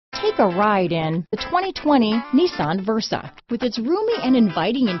Take a ride in the 2020 Nissan Versa. With its roomy and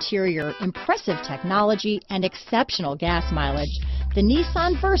inviting interior, impressive technology, and exceptional gas mileage, the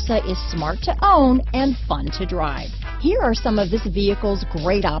Nissan Versa is smart to own and fun to drive. Here are some of this vehicle's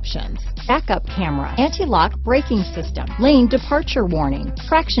great options: backup camera, anti-lock braking system, lane departure warning,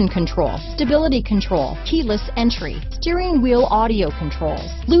 traction control, stability control, keyless entry, steering wheel audio controls,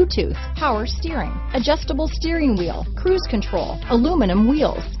 Bluetooth, power steering, adjustable steering wheel, cruise control, aluminum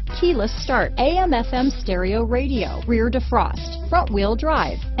wheels, keyless start, AM/FM stereo radio, rear defrost, front wheel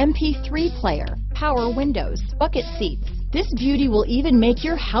drive, MP3 player, power windows, bucket seats. This beauty will even make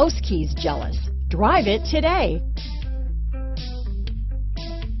your house keys jealous. Drive it today.